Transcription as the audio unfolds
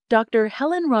Dr.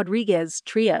 Helen Rodríguez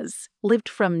Trías lived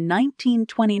from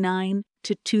 1929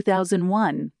 to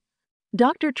 2001.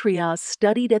 Dr. Trias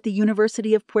studied at the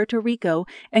University of Puerto Rico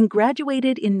and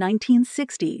graduated in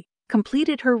 1960,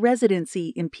 completed her residency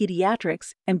in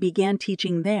Pediatrics, and began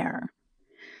teaching there.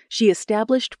 She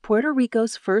established Puerto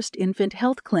Rico's first infant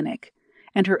health clinic,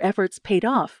 and her efforts paid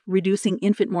off, reducing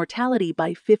infant mortality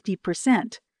by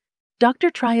 50%. Dr.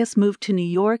 Trias moved to New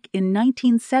York in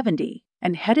 1970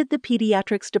 and headed the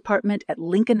pediatrics department at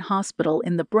Lincoln Hospital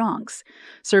in the Bronx,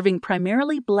 serving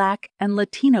primarily Black and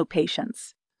Latino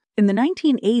patients. In the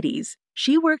 1980s,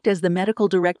 she worked as the medical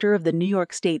director of the New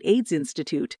York State AIDS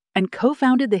Institute and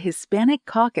co-founded the Hispanic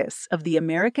caucus of the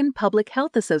American Public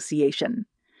Health Association.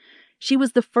 She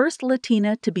was the first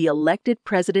Latina to be elected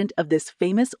president of this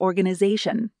famous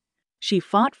organization. She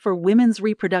fought for women's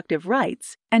reproductive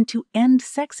rights and to end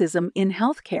sexism in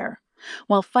healthcare,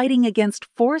 while fighting against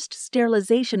forced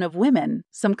sterilization of women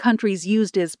some countries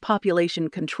used as population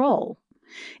control.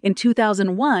 In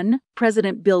 2001,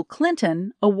 President Bill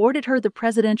Clinton awarded her the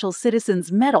Presidential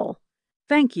Citizens Medal.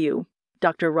 Thank you,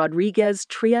 Dr. Rodríguez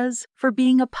Trías, for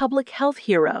being a public health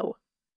hero.